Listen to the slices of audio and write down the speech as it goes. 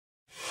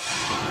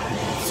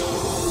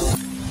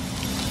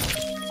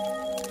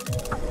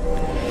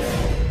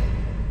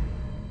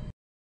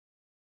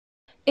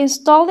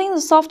Installing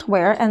the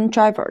software and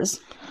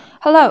drivers.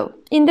 Hello,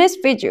 in this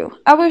video,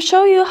 I will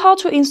show you how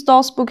to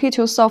install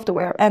Spooky2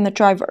 software and the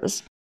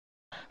drivers.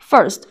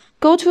 First,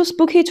 go to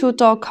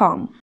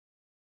spooky2.com.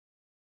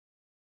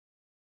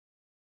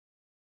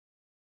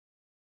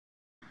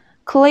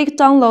 Click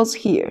Downloads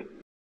here.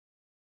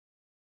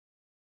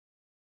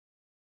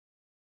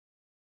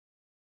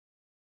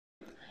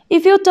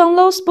 If you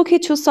download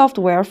Spooky2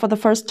 software for the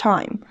first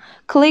time,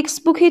 click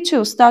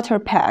Spooky2 Starter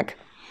Pack.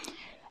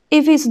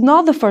 If it's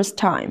not the first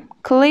time,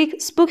 click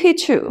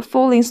Spooky2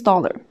 Full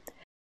Installer.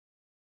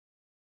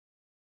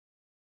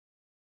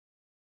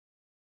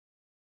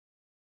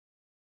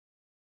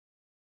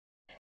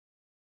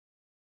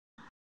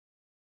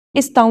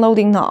 It's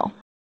downloading now.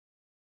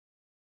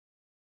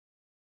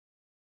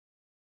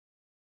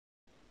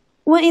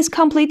 When it's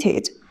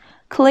completed,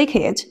 click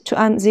it to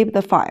unzip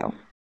the file.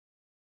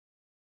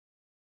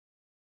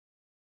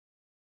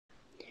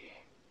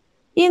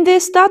 In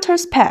this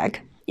Starters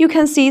pack, you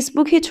can see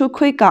Spooky2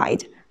 Quick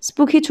Guide,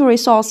 Spooky2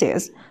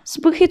 Resources,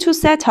 Spooky2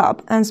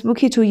 Setup, and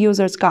Spooky2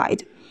 User's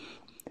Guide.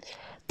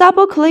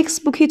 Double-click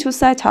Spooky2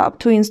 Setup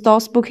to install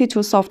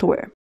Spooky2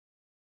 software.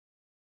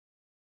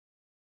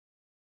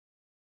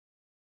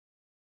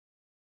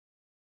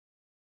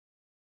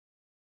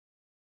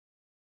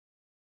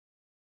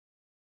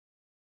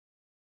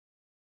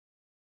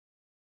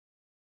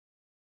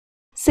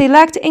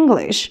 Select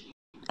English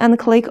and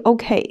click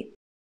OK.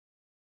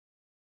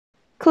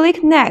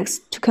 Click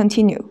Next to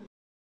continue.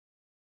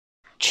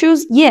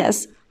 Choose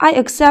Yes, I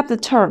accept the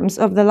terms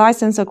of the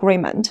license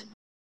agreement,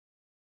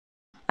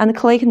 and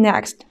click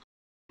Next.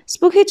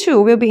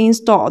 Spooky2 will be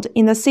installed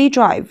in the C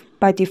drive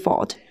by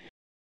default.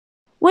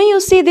 When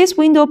you see this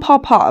window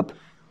pop up,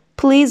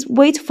 please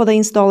wait for the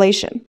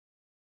installation.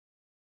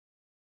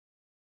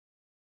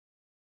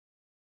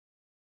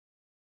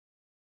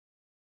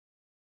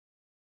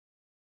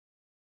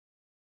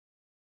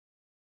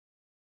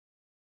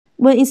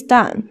 When it's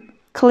done,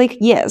 click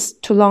Yes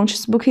to launch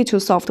Spooky2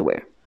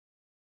 software.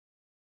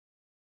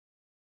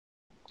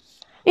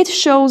 It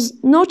shows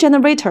no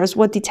generators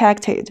were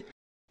detected.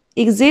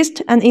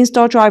 Exist and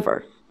install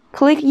driver.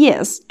 Click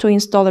Yes to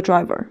install the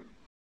driver.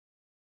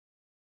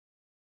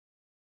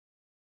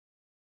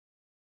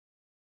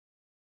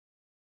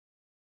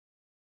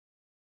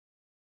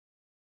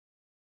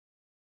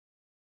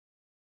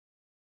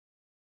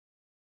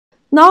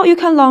 Now you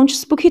can launch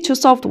Spooky2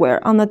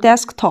 software on the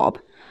desktop.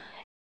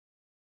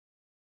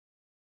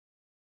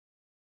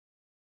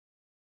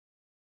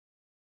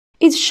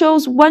 It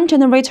shows one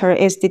generator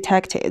is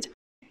detected.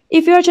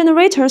 If your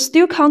generator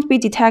still can't be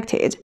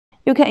detected,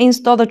 you can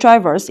install the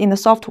drivers in the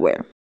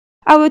software.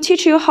 I will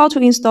teach you how to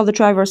install the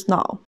drivers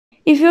now.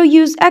 If you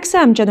use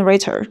XM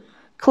generator,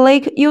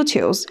 click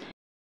Utils.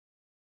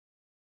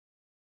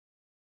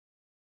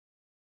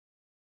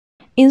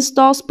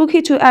 Install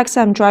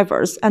Spooky2-XM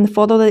Drivers and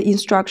follow the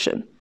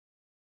instruction.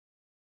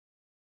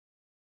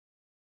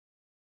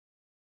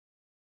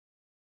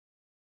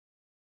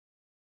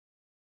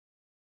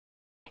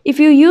 If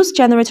you use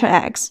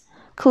GeneratorX,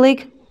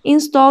 click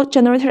Install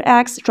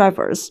GeneratorX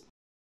Drivers.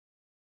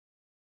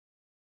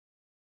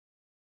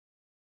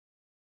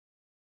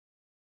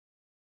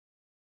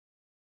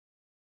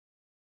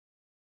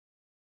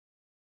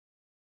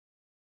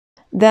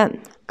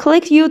 Then,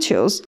 click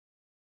Utils,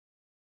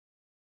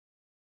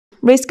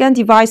 Rescan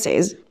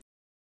Devices,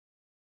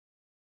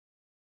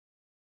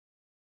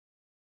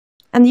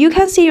 and you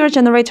can see your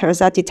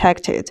generators are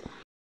detected.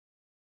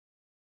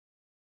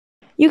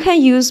 You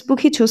can use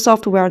Spooky2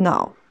 software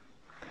now.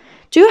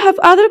 Do you have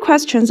other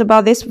questions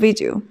about this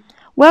video?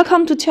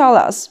 Welcome to tell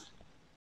us.